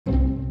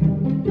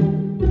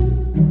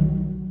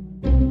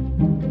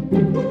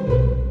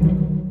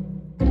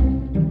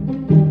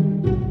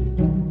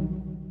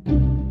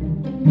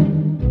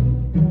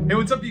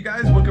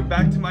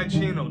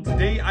channel.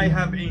 Today I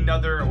have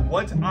another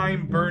what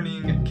I'm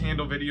burning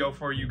candle video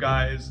for you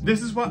guys.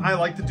 This is what I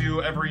like to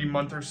do every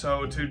month or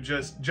so to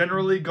just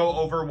generally go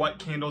over what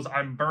candles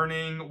I'm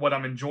burning, what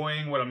I'm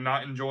enjoying, what I'm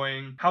not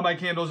enjoying, how my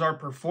candles are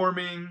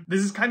performing. This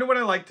is kind of what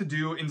I like to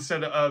do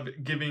instead of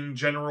giving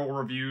general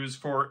reviews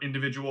for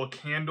individual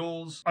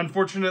candles.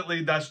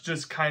 Unfortunately, that's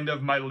just kind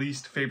of my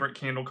least favorite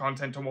candle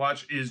content to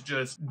watch, is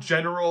just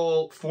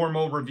general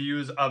formal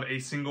reviews of a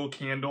single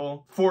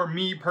candle. For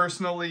me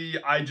personally,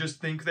 I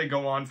just think they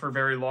go on for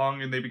very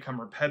long and they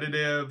become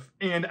repetitive.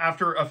 And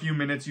after a few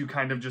minutes, you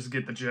kind of just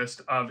get the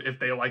gist of if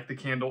they like the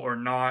candle or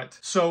not.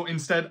 So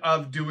instead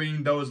of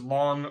doing those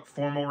long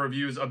formal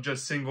reviews of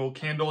just single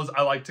candles,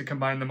 I like to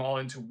combine them all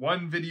into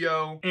one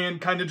video and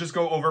kind of just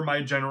go over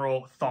my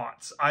general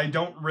thoughts. I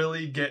don't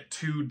really get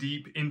too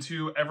deep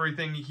into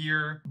everything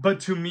here, but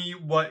to me,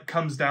 what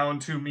comes down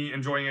to me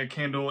enjoying a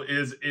candle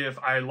is if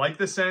I like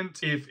the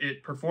scent, if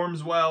it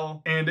performs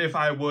well, and if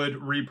I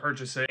would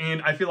repurchase it.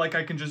 And I feel like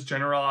I can just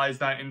generalize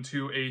that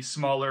into a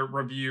smaller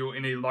review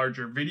in a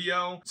larger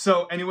video.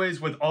 So anyways,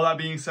 with all that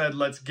being said,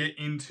 let's get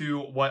into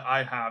what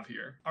I have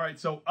here. All right,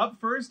 so up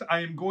first,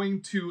 I am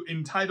going to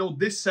entitle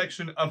this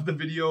section of the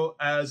video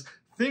as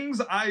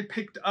things I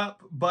picked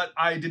up but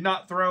I did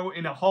not throw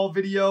in a haul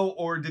video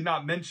or did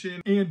not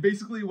mention. And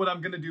basically what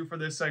I'm gonna do for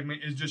this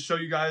segment is just show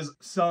you guys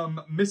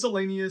some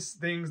miscellaneous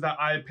things that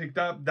I picked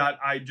up that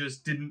I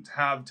just didn't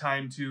have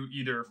time to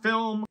either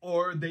film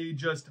or they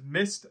just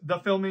missed the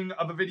filming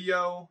of a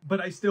video, but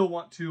I still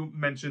want to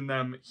mention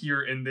them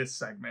here in this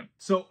segment.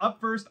 So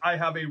up first, I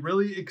have a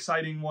really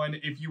exciting one.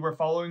 If you were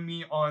following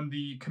me on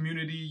the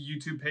community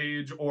YouTube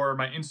page or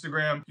my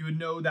Instagram, you would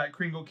know that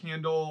Kringle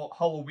Candle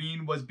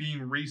Halloween was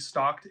being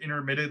restocked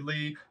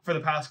intermittently for the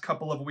past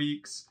couple of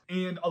weeks,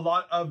 and a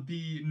lot of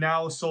the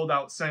now sold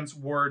out scents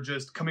were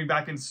just coming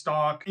back in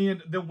stock.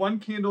 And the one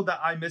candle that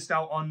I missed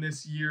out on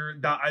this year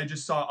that I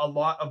just saw a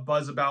lot of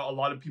buzz about, a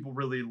lot of people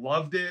really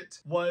loved it,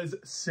 was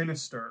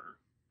Sinister.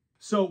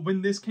 So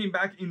when this came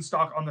back in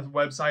stock on the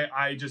website,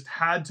 I just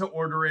had to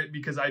order it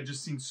because I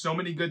just seen so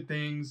many good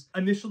things.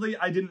 Initially,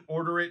 I didn't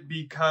order it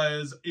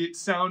because it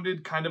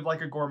sounded kind of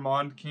like a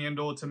gourmand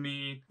candle to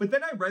me. But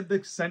then I read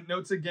the scent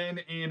notes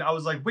again and I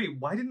was like, wait,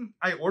 why didn't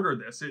I order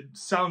this? It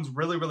sounds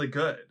really, really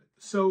good.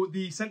 So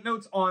the scent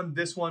notes on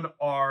this one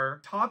are: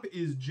 top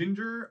is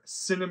ginger,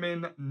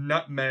 cinnamon,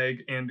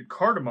 nutmeg, and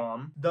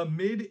cardamom. The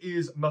mid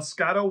is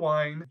Moscato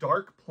wine,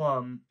 dark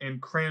plum,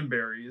 and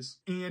cranberries.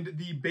 And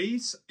the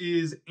base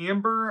is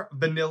amber,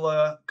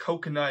 vanilla,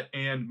 coconut,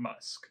 and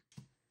musk.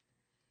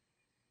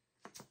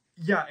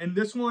 Yeah, and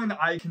this one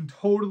I can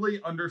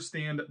totally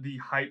understand the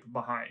hype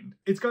behind.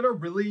 It's got a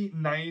really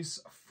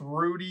nice,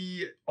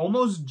 fruity,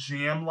 almost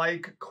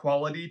jam-like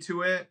quality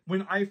to it.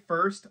 When I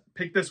first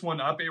picked this one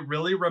up, it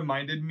really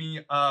reminded me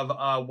of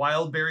a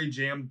wild berry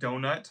jam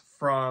donut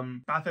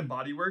from Bath &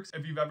 Body Works.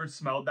 If you've ever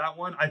smelled that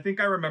one, I think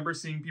I remember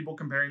seeing people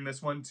comparing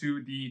this one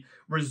to the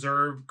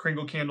Reserve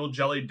Kringle Candle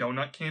Jelly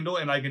Donut Candle,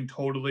 and I can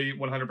totally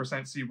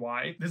 100% see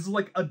why. This is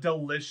like a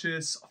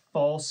delicious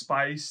fall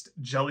spiced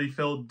jelly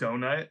filled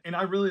donut, and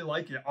I really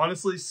like it.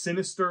 Honestly,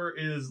 Sinister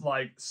is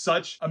like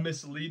such a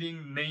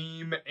misleading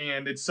name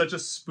and it's such a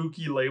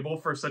spooky label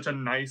for such a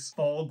nice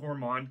fall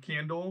gourmand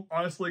candle.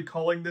 Honestly,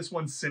 calling this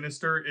one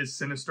Sinister is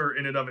sinister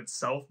in and of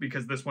itself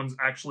because this one's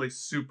actually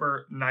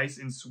super nice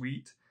and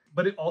sweet.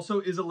 But it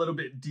also is a little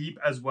bit deep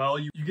as well.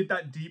 You get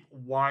that deep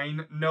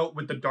wine note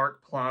with the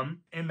dark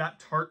plum, and that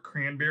tart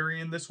cranberry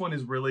in this one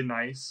is really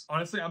nice.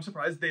 Honestly, I'm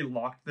surprised they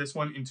locked this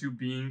one into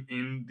being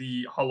in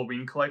the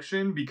Halloween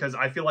collection because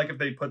I feel like if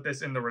they put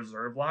this in the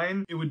Reserve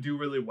line, it would do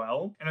really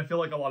well. And I feel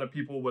like a lot of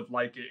people would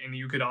like it, and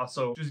you could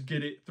also just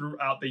get it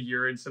throughout the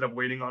year instead of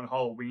waiting on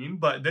Halloween.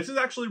 But this is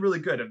actually really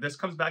good. If this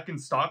comes back in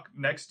stock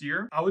next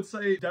year, I would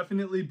say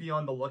definitely be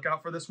on the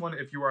lookout for this one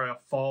if you are a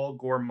fall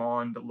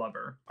gourmand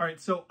lover. All right,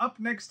 so up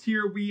next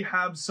here we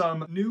have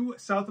some new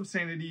South of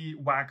Sanity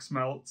wax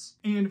melts,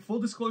 and full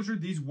disclosure,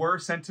 these were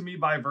sent to me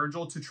by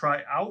Virgil to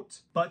try out.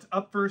 But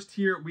up first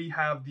here we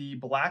have the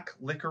black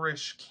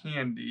licorice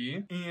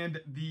candy and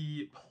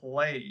the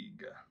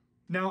plague.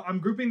 Now, I'm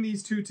grouping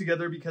these two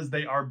together because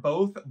they are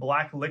both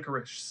black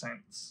licorice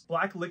scents.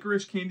 Black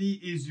licorice candy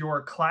is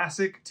your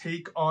classic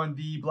take on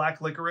the black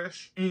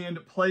licorice,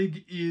 and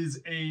plague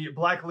is a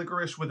black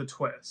licorice with a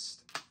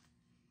twist.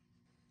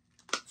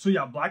 So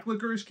yeah, black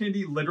licorice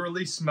candy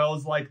literally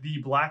smells like the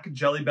black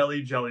Jelly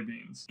Belly jelly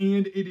beans,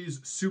 and it is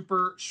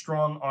super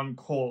strong on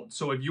cold.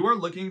 So if you are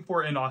looking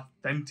for an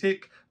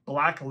authentic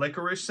black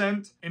licorice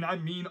scent, and I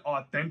mean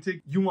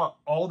authentic, you want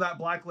all that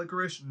black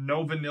licorice,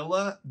 no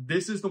vanilla,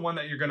 this is the one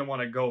that you're gonna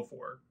wanna go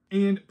for.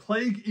 And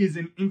Plague is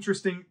an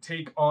interesting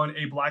take on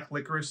a black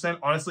licorice scent.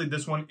 Honestly,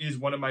 this one is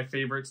one of my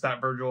favorites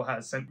that Virgil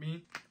has sent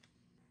me.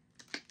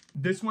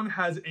 This one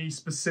has a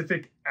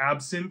specific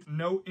absinthe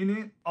note in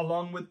it,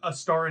 along with a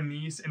star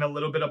anise and a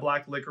little bit of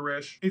black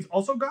licorice. It's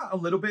also got a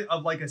little bit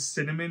of like a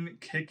cinnamon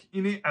kick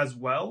in it as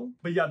well.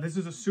 But yeah, this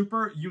is a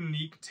super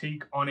unique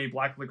take on a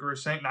black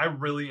licorice scent, and I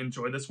really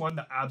enjoy this one.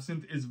 The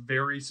absinthe is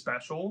very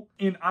special,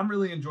 and I'm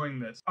really enjoying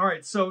this. All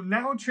right, so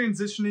now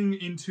transitioning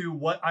into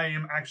what I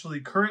am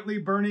actually currently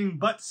burning,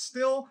 but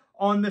still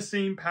on the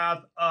same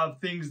path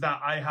of things that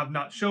I have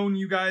not shown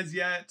you guys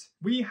yet.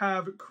 We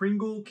have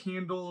Kringle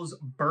Candles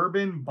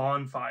Bourbon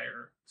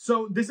Bonfire.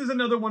 So this is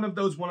another one of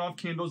those one-off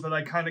candles that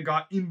I kind of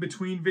got in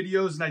between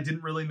videos and I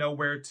didn't really know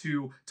where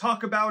to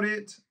talk about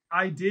it.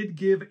 I did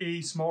give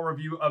a small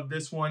review of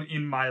this one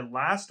in my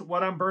last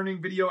What I'm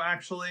Burning video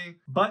actually,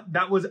 but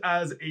that was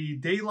as a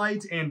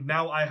daylight, and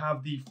now I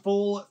have the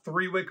full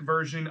 3-wick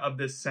version of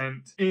this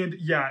scent. And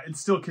yeah, it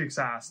still kicks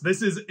ass.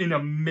 This is an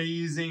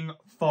amazing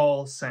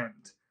fall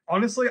scent.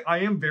 Honestly, I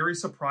am very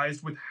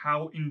surprised with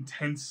how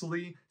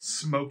intensely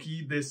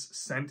smoky this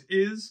scent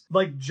is.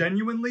 Like,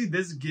 genuinely,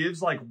 this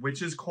gives like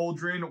Witch's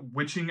Cauldron,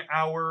 Witching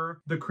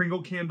Hour, the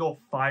Kringle Candle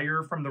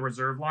Fire from the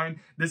Reserve line.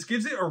 This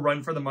gives it a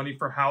run for the money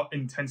for how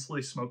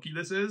intensely smoky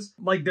this is.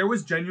 Like, there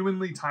was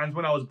genuinely times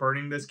when I was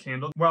burning this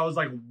candle where I was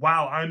like,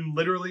 wow, I'm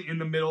literally in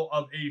the middle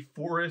of a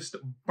forest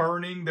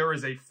burning. There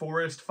is a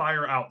forest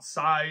fire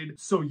outside.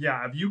 So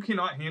yeah, if you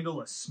cannot handle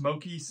a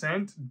smoky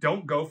scent,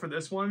 don't go for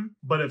this one.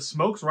 But if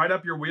smoke's right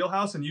up your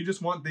wheelhouse and you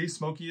just want the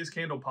smokiest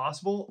candle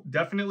possible,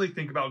 definitely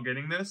think about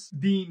getting this.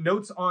 The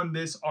notes on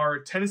this are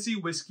Tennessee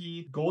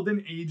whiskey,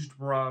 golden aged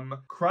rum,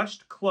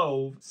 crushed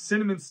clove,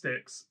 cinnamon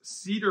sticks,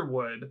 cedar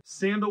wood,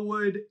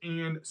 sandalwood,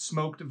 and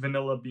smoked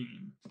vanilla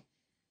bean.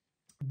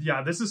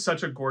 Yeah, this is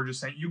such a gorgeous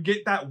scent. You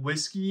get that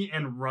whiskey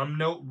and rum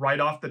note right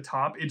off the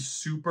top. It's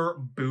super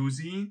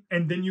boozy.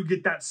 And then you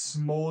get that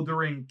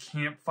smoldering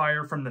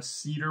campfire from the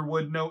cedar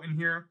wood note in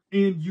here.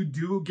 And you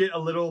do get a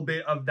little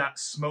bit of that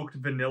smoked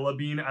vanilla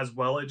bean as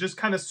well. It just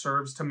kind of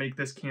serves to make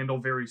this candle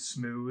very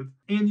smooth.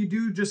 And you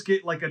do just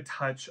get like a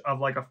touch of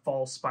like a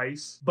fall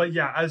spice. But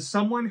yeah, as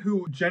someone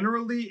who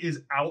generally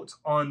is out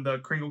on the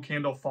Kringle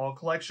Candle Fall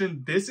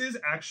Collection, this is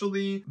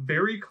actually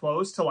very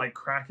close to like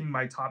cracking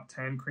my top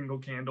 10 Kringle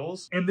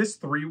candles. And this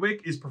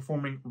 3-wick is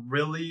performing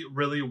really,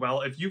 really well.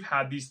 If you've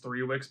had these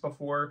 3-wicks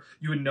before,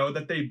 you would know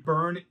that they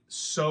burn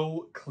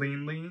so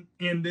cleanly.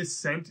 And this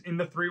scent in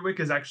the 3-wick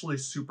is actually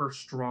super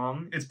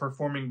strong. It's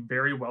performing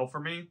very well for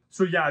me.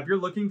 So yeah, if you're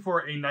looking for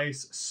a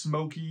nice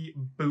smoky,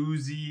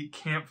 boozy,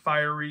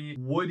 campfirey,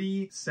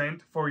 woody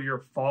scent for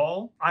your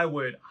fall, I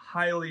would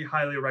highly,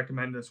 highly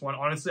recommend this one.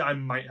 Honestly, I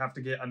might have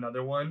to get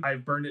another one.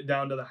 I've burned it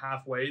down to the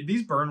halfway.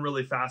 These burn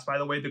really fast, by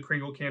the way. The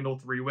Kringle Candle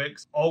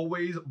 3-wicks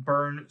always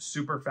burn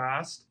super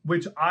fast,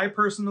 which I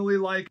personally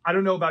like. I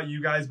don't know about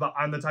you guys, but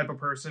I'm the type of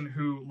person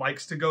who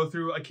likes to go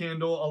through a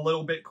candle a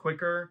little bit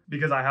quicker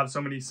because I have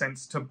so many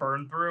scents to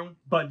burn through.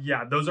 But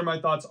yeah, those are my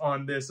thoughts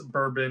on this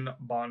Bourbon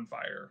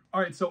Bonfire. All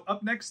right, so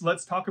up next,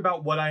 let's talk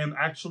about what I am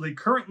actually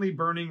currently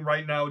burning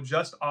right now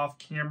just off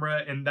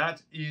camera, and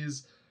that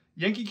is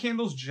Yankee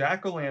Candle's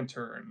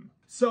Jack-o'-lantern.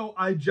 So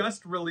I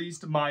just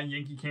released my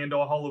Yankee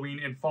Candle Halloween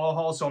and Fall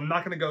haul, so I'm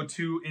not going to go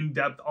too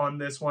in-depth on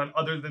this one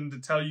other than to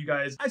tell you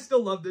guys I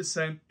still love this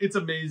scent. It's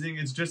amazing.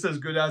 It's just as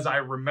good as I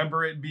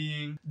remember it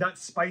being. That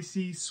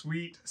spicy,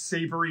 sweet,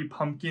 savory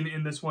pumpkin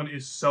in this one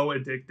is so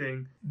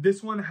addicting.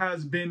 This one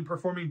has been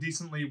performing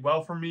decently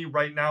well for me.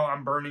 Right now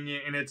I'm burning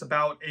it and it's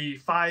about a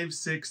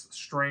 5-6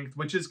 strength,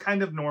 which is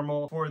kind of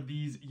normal for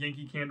these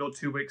Yankee Candle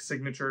 2-wick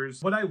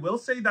signatures. What I will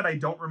say that I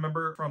don't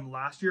remember from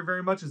last year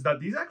very much is that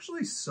these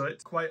actually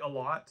soot quite a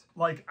lot.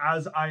 Like,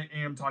 as I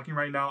am talking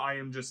right now, I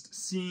am just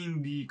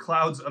seeing the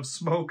clouds of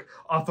smoke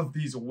off of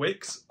these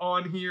wicks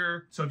on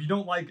here. So if you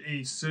don't like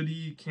a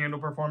sooty candle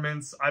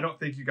performance, I don't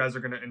think you guys are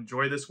going to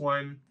enjoy this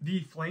one. The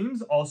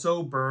flames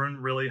also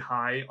burn really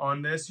high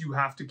on this. You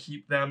have to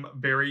keep them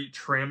very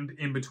trimmed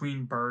in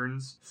between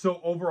burns. So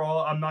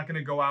overall, I'm not going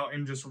to go out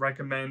and just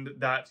recommend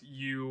that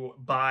you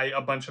buy a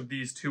bunch of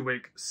these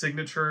 2-wick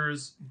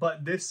signatures,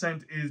 but this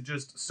scent is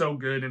just so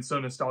good and so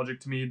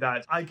nostalgic to me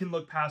that I can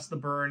look past the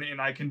burn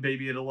and I can baby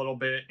it a little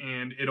bit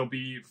and it'll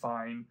be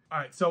fine. All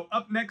right, so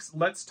up next,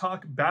 let's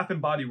talk Bath &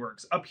 Body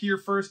Works. Up here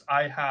first,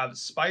 I have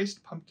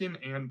Spiced Pumpkin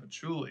and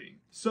Patchouli.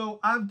 So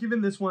I've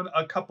given this one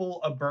a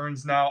couple of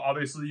burns now.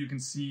 Obviously you can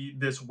see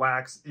this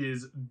wax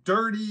is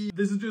dirty.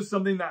 This is just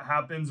something that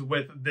happens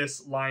with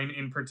this line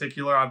in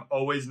particular. I've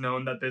always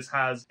known that this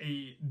has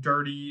a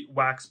dirty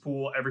wax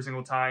pool every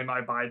single time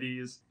I buy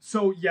these.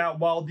 So yeah,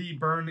 while the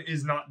burn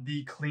is not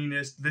the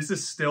cleanest, this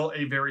is still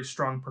a very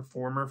strong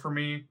performer for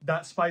me.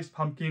 That spiced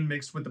pumpkin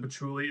mixed with the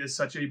patchouli is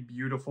such a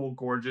beautiful,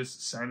 gorgeous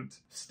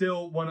scent.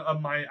 Still one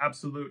of my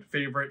absolute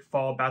favorite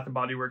fall Bath &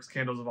 Body Works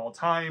candles of all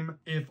time.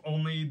 If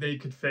only they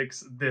could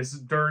fix this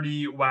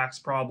dirty wax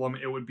problem,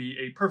 it would be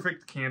a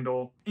perfect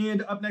candle.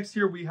 And up next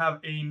here we have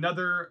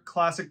another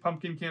classic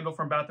pumpkin candle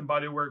from Bath &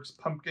 Body Works,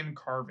 Pumpkin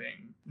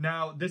Carving.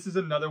 Now, this is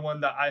another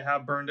one that I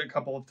have burned a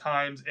couple of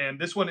times, and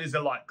this one is a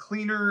lot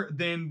cleaner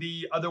than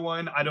the other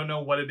one. I don't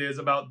know what it is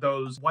about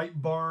those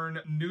White Barn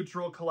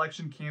neutral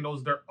collection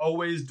candles. They're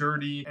always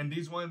dirty, and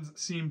these ones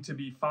seem to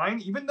be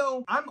fine, even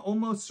though I'm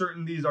almost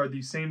certain these are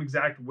the same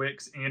exact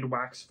wicks and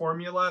wax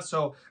formula,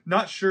 so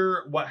not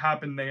sure what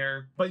happened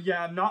there. But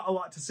yeah, not a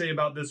lot to say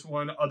about this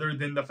one other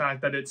than the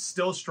fact that it's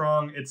still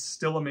strong, it's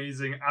still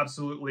amazing.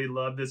 Absolutely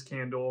love this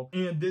candle,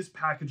 and this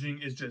packaging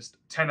is just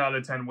 10 out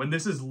of 10. When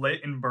this is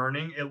lit and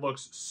burning, it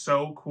looks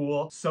so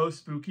cool, so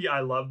spooky.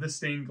 I love the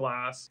stained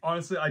glass.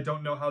 Honestly, I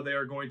don't know how they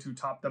are going to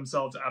top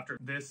themselves after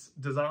this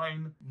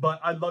design, but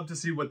I'd love to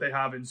see what they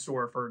have in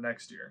store for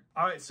next year.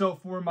 All right, so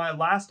for my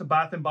last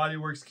Bath & Body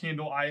Works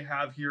candle I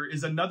have here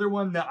is another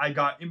one that I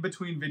got in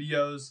between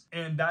videos,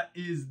 and that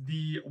is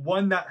the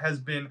one that has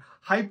been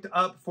hyped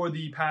up for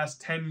the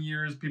past 10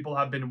 years. People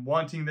have been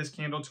wanting this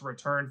candle to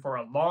return for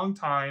a long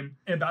time,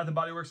 and Bath &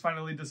 Body Works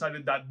finally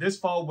decided that this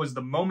fall was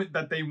the moment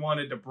that they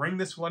wanted to bring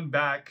this one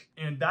back,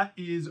 and that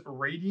is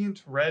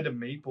Radiant Red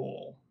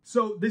Maple.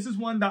 So this is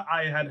one that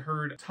I had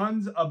heard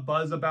tons of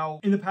buzz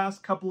about. In the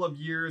past couple of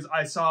years,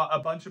 I saw a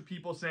bunch of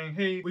people saying,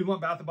 hey, we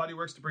want Bath & Body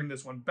Works to bring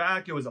this one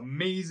back. It was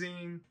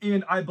amazing.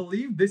 And I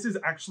believe this is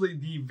actually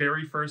the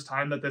very first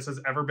time that this has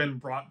ever been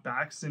brought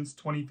back since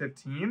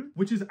 2015,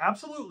 which is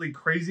absolutely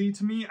crazy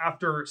to me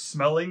after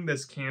smelling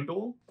this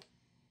candle.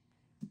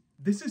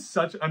 This is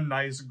such a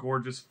nice,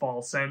 gorgeous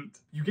fall scent.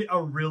 You get a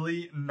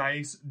really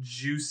nice,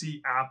 juicy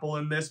apple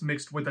in this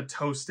mixed with a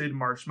toasted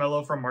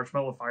marshmallow from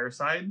Marshmallow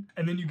Fireside.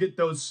 And then you get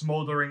those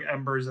smoldering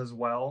embers as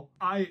well.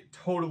 I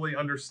totally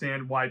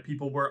understand why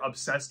people were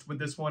obsessed with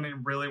this one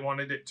and really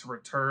wanted it to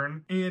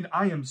return. And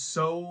I am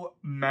so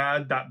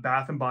mad that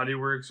Bath & Body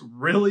Works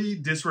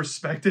really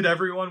disrespected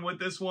everyone with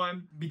this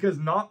one, because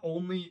not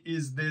only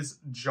is this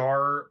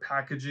jar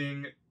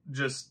packaging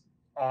just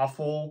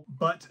awful,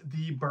 but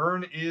the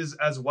burn is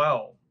as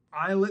well.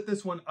 I lit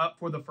this one up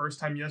for the first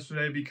time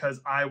yesterday because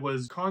I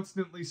was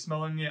constantly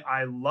smelling it.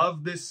 I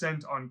love this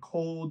scent on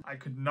cold. I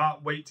could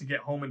not wait to get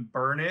home and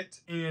burn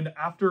it. And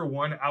after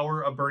 1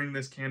 hour of burning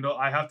this candle,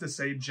 I have to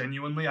say,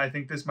 genuinely, I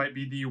think this might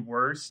be the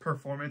worst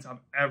performance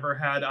I've ever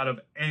had out of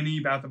any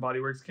Bath &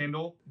 Body Works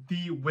candle.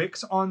 The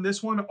wicks on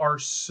this one are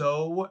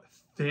so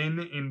thin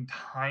and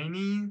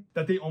tiny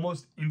that they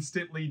almost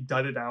instantly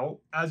dudded out.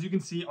 As you can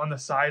see on the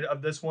side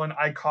of this one,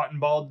 I cotton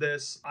balled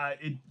this.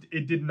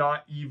 It did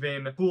not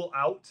even pull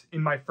out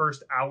in my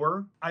first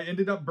hour. I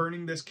ended up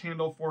burning this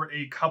candle for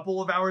a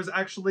couple of hours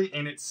actually,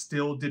 and it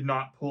still did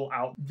not pull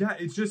out. Yeah,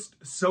 it's just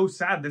so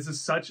sad. This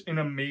is such an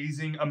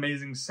amazing,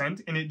 amazing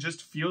scent, and it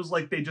just feels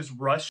like they just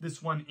rushed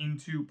this one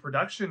into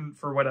production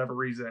for whatever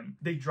reason.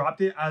 They dropped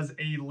it as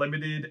a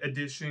limited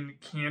edition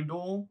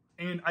candle,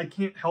 and I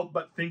can't help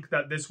but think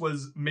that this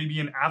was maybe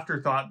an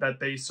afterthought,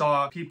 that they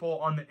saw people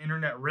on the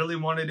internet really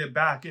wanted it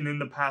back, and in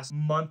the past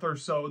month or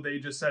so, they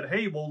just said,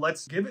 hey, well,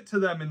 let's give it to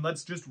them and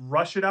let's just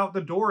rush it out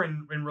the door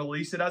and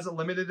release it as a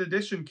limited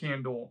edition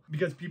candle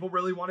because people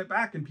really want it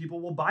back and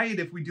people will buy it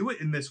if we do it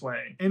in this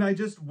way. And I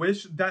just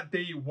wish that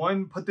they,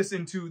 one, put this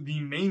into the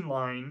main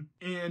line,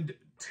 and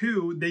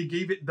two, they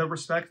gave it the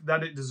respect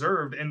that it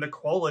deserved and the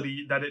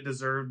quality that it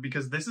deserved,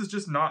 because this is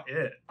just not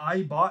it.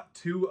 I bought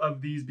 2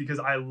 of these because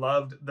I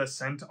loved the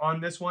scent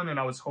on this one and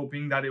I was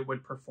hoping that it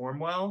would perform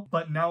well,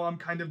 but now I'm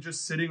kind of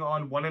just sitting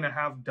on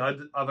 1.5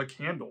 dud of a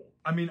candle.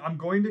 I mean, I'm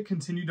going to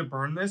continue to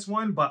burn this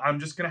one, but I'm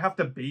just gonna have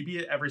to baby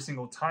it every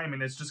single time,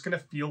 and it's just gonna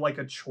feel like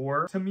a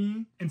chore to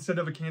me instead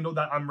of a candle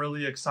that I'm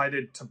really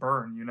excited to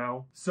burn, you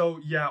know? So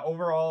yeah,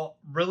 overall,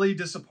 really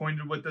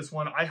disappointed with this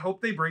one. I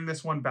hope they bring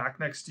this one back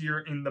next year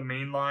in the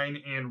main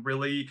line and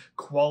really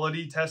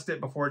quality test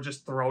it before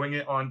just throwing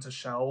it onto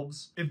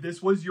shelves. If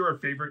this was your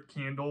favorite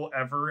candle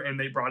ever and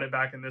they brought it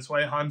back in this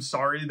way, I'm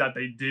sorry that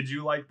they did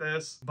you like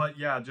this. But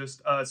yeah,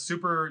 just a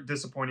super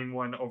disappointing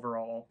one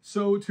overall.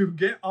 So to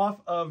get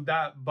off of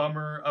that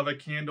bummer of a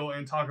candle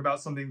and talk about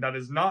something that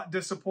is not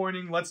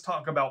disappointing, let's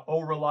talk about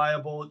Oh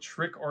Reliable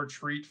Trick or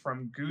Treat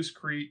from Goose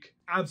Creek.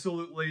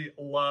 Absolutely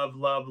love,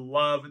 love,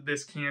 love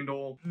this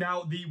candle.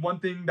 Now, the one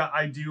thing that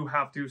I do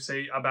have to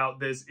say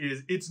about this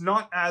is it's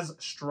not as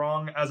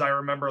strong as I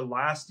remember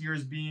last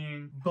year's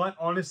being, but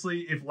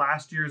honestly, if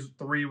last year's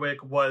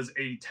 3-wick was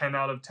a 10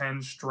 out of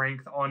 10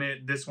 strength on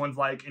it, this one's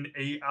like an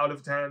 8 out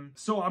of 10.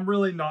 So I'm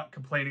really not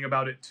complaining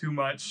about it too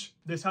much.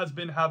 This has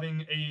been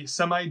having a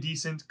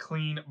semi-decent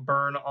clean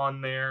burn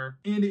on there,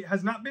 and it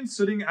has not been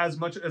sooting as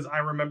much as I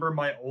remember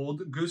my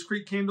old Goose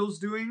Creek candles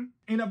doing.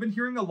 And I've been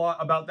hearing a lot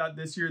about that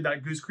this year,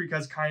 that Goose Creek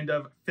has kind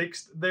of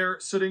fixed their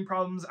sooting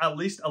problems at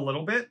least a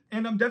little bit,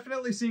 and I'm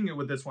definitely seeing it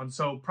with this one,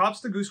 so props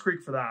to Goose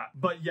Creek for that.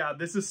 But yeah,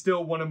 this is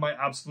still one of my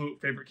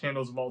absolute favorite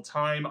candles of all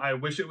time. I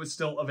wish it was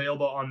still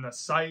available on the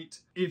site.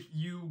 If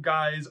you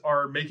guys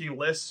are making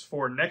lists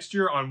for next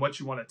year on what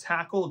you want to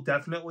tackle,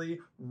 definitely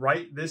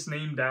write this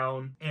name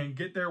down and and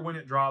get there when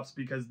it drops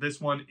because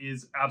this one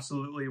is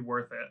absolutely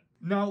worth it.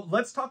 Now,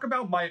 let's talk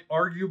about my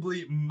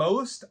arguably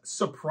most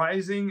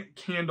surprising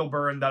candle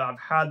burn that I've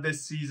had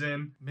this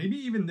season, maybe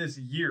even this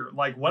year.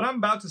 Like, what I'm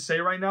about to say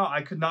right now,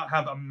 I could not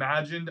have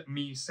imagined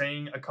me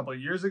saying a couple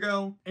of years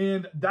ago.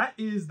 And that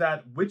is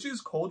that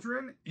Witch's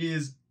Cauldron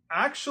is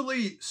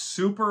actually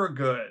super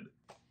good.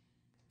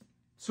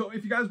 So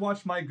if you guys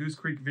watched my Goose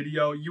Creek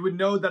video, you would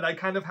know that I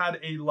kind of had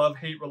a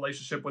love-hate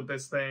relationship with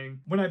this thing.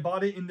 When I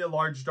bought it in the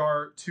large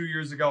jar 2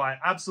 years ago, I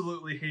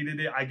absolutely hated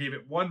it. I gave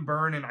it one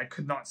burn and I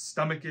could not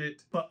stomach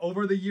it. But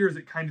over the years,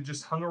 it kind of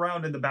just hung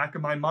around in the back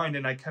of my mind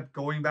and I kept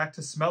going back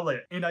to smell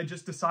it. And I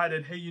just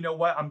decided, hey, you know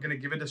what? I'm gonna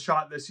give it a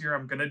shot this year.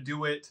 I'm gonna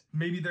do it.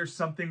 Maybe there's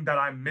something that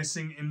I'm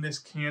missing in this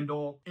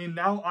candle. And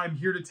now I'm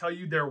here to tell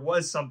you there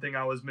was something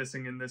I was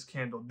missing in this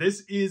candle.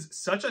 This is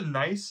such a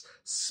nice,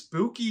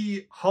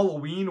 spooky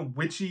Halloween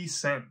witchy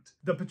scent.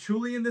 The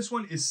patchouli in this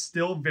one is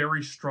still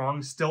very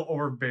strong, still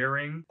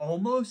overbearing,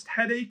 almost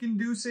headache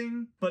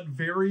inducing, but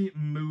very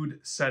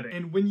mood setting.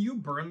 And when you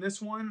burn this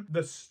one,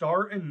 the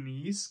star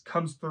anise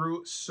comes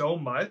through so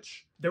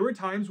much. There were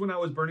times when I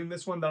was burning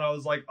this one that I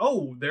was like,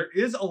 oh, there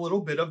is a little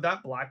bit of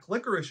that black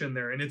licorice in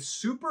there and it's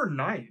super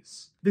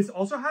nice. This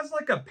also has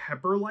like a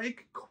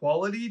pepper-like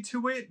quality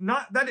to it.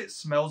 Not that it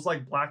smells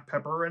like black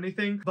pepper or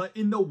anything, but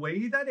in the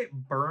way that it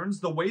burns,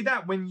 the way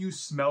that when you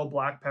smell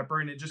black pepper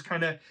and it just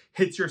kind of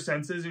hits your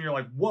senses and you're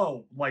like,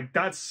 whoa, like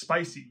that's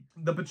spicy.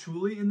 The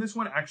patchouli in this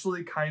one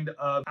actually kind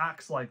of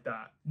acts like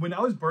that. When I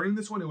was burning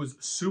this one, it was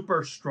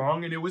super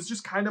strong and it was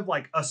just kind of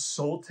like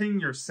assaulting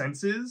your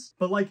senses,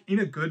 but like in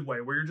a good way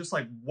where you're just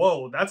like,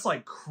 whoa, that's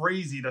like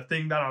crazy, the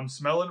thing that I'm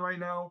smelling right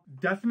now.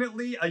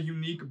 Definitely a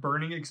unique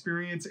burning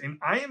experience, and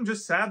I am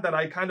just sad that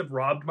I kind of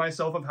robbed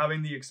myself of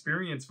having the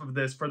experience of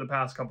this for the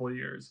past couple of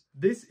years.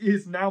 This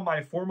is now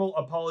my formal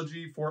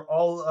apology for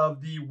all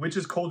of the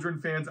Witch's Cauldron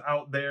fans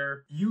out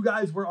there. You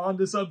guys were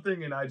onto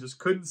something and I just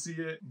couldn't see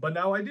it, but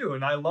now I do,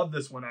 and I love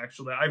this one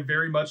actually. I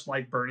very much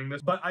like burning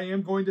this, but I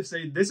am going to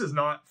say this is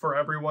not for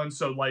everyone,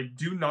 so like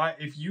do not,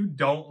 if you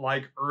don't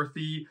like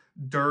earthy,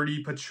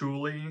 dirty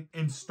patchouli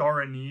and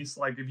star anise,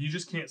 like if you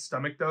just can't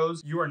stomach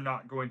those, you are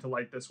not going to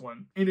like this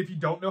one. And if you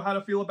don't know how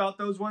to feel about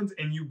those ones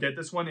and you get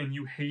this one and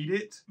you hate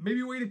it,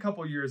 maybe wait a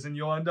couple years and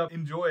you'll end up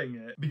enjoying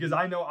it, because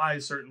I know I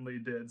certainly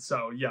did.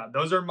 So yeah,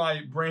 those are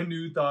my brand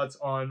new thoughts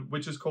on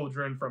Witch's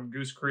Cauldron from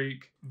Goose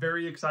Creek.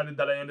 Very excited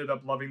that I ended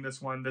up loving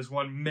this one. This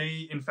one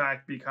may in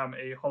fact become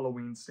a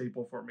Halloween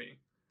staple for me.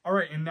 All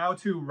right, and now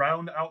to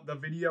round out the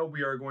video,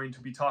 we are going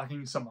to be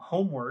talking some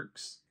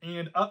Homeworx.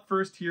 And up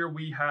first here,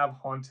 we have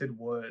Haunted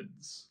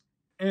Woods.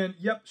 And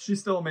yep,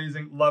 she's still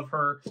amazing. Love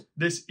her.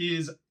 This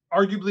is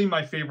arguably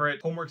my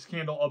favorite Homeworx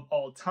candle of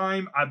all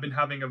time. I've been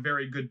having a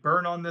very good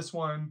burn on this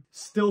one.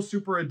 Still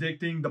super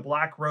addicting. The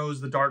black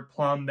rose, the dark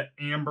plum, the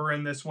amber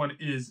in this one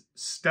is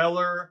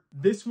stellar.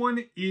 This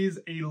one is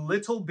a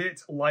little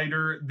bit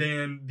lighter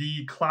than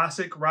the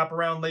classic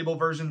wraparound label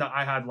version that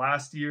I had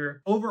last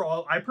year.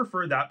 Overall, I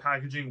prefer that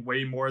packaging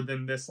way more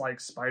than this like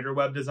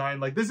spiderweb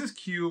design. Like this is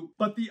cute,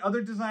 but the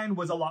other design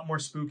was a lot more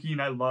spooky,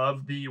 and I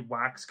love the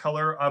wax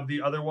color of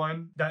the other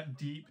one. That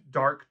deep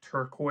dark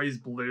turquoise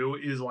blue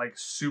is like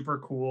super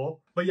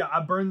cool. But yeah,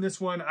 I burned this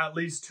one at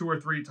least 2 or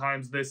 3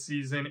 times this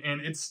season and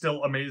it's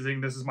still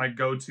amazing. This is my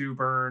go-to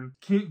burn.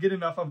 Can't get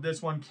enough of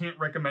this one. Can't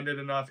recommend it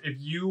enough. If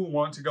you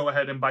want to go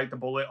ahead and bite the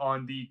bullet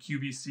on the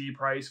QVC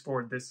price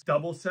for this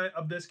double set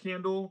of this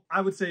candle,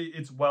 I would say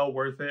it's well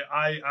worth it.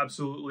 I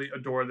absolutely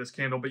adore this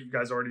candle, but you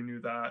guys already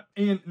knew that.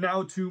 And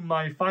now to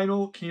my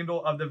final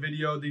candle of the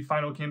video, the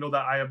final candle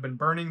that I have been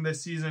burning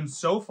this season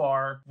so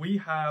far, we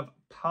have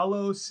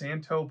Palo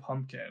Santo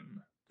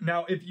Pumpkin.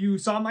 Now, if you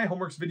saw my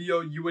Homeworx video,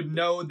 you would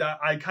know that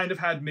I kind of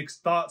had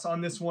mixed thoughts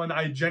on this one.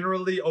 I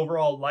generally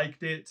overall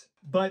liked it,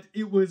 but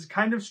it was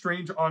kind of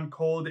strange on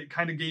cold. It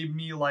kind of gave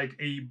me like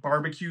a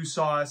barbecue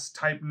sauce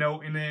type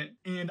note in it.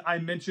 And I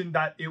mentioned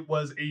that it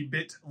was a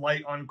bit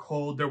light on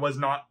cold. There was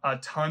not a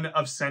ton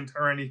of scent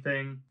or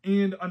anything.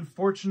 And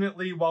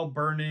unfortunately, while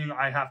burning,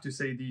 I have to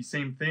say the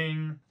same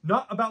thing.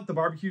 Not about the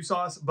barbecue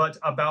sauce, but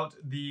about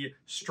the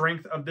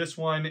strength of this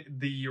one.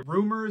 The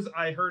rumors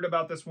I heard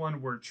about this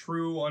one were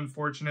true,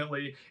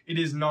 unfortunately. It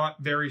is not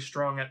very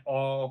strong at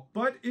all,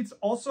 but it's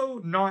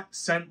also not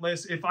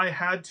scentless. If I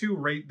had to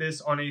rate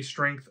this on a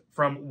strength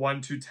from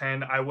 1 to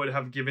 10, I would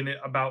have given it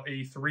about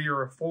a 3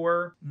 or a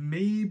 4,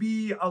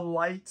 maybe a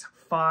light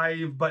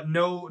 5, but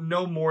no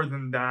more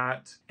than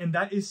that. And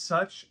that is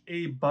such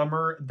a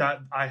bummer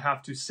that I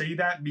have to say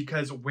that,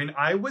 because when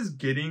I was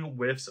getting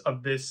whiffs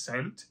of this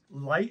scent,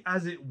 light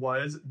as it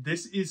was,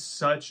 this is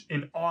such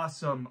an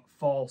awesome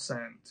fall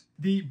scent.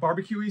 The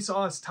barbecue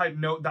sauce type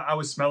note that I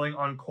was smelling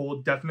on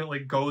cold definitely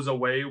goes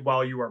away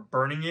while you are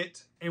burning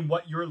it. And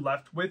what you're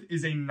left with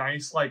is a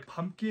nice like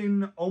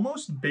pumpkin,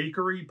 almost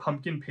bakery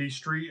pumpkin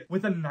pastry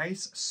with a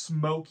nice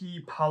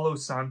smoky Palo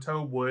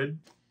Santo wood.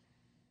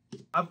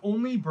 I've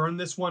only burned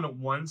this one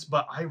once,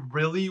 but I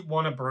really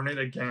want to burn it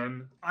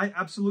again. I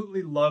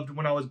absolutely loved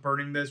when I was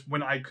burning this,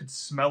 when I could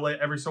smell it.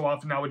 Every so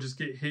often I would just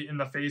get hit in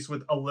the face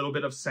with a little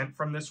bit of scent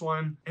from this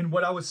one. And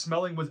what I was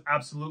smelling was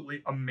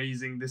absolutely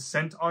amazing. The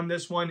scent on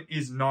this one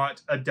is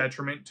not a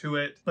detriment to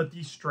it, but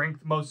the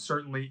strength most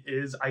certainly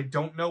is. I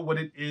don't know what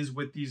it is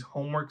with these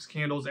Homeworx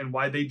candles and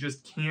why they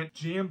just can't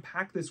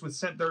jam-pack this with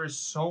scent. There is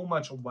so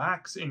much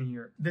wax in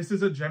here. This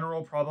is a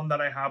general problem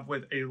that I have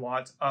with a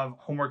lot of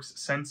Homeworx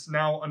scents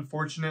now,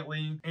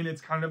 unfortunately, and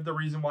it's kind of the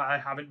reason why I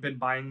haven't been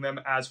buying them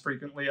as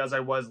frequently as I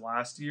was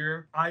last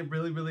year. I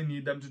really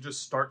need them to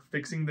just start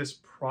fixing this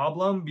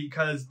problem,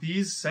 because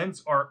these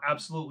scents are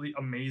absolutely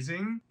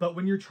amazing, but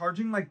when you're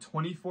charging like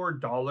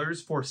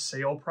 $24 for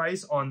sale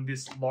price on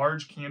this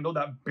large candle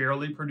that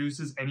barely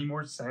produces any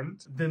more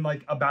scent than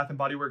like a Bath &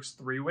 Body Works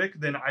 3-wick,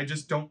 then I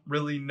just don't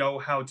really know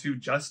how to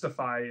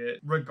justify it,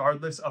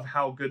 regardless of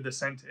how good the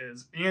scent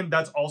is. And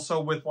that's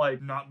also with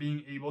like not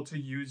being able to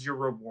use your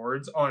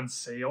rewards on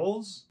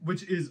sales,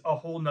 which is a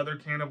whole nother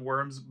can of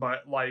worms.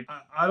 But like,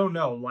 I don't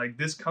know, like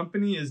this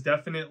company is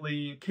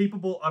definitely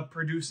capable of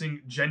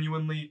producing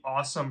genuinely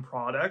awesome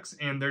products,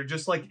 and they're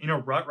just like in a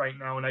rut right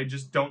now, and I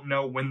just don't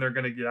know when they're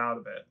gonna get out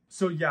of it.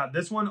 So yeah,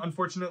 this one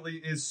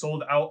unfortunately is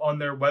sold out on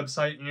their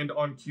website and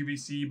on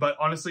QVC, but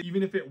honestly,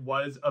 even if it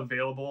was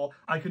available,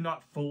 I could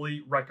not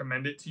fully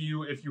recommend it to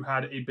you if you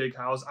had a big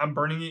house. I'm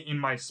burning it in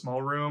my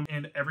small room,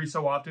 and every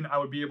so often I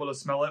would be able to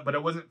smell it, but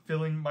it wasn't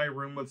filling my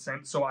room with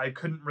scent, so I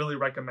couldn't really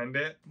recommend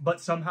it.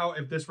 But somehow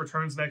if this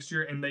returns next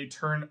year and they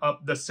turn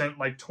up the scent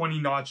like 20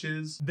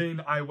 notches,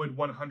 then I would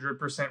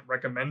 100%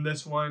 recommend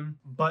this one.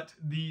 But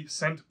the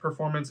scent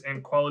performance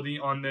and quality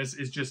on this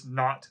is just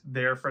not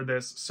there for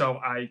this, so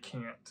I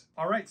can't.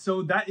 All right,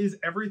 so that is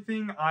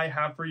everything I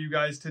have for you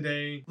guys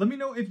today. Let me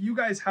know if you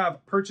guys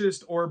have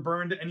purchased or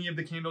burned any of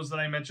the candles that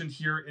I mentioned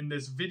here in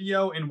this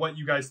video and what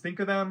you guys think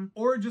of them,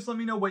 or just let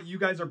me know what you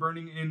guys are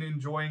burning and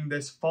enjoying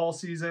this fall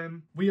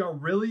season. We are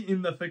really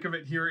in the thick of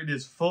it here. It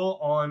is full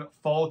on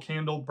fall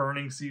candle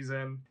burning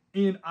season,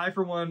 and I,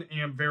 for one,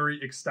 am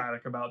very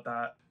ecstatic about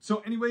that. So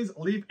anyways,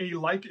 leave a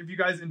like if you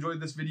guys enjoyed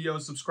this video.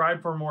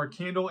 Subscribe for more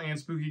candle and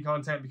spooky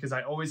content, because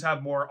I always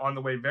have more on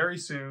the way very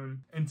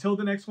soon. Until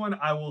the next one,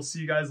 I will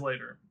see you guys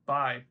later.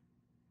 Bye.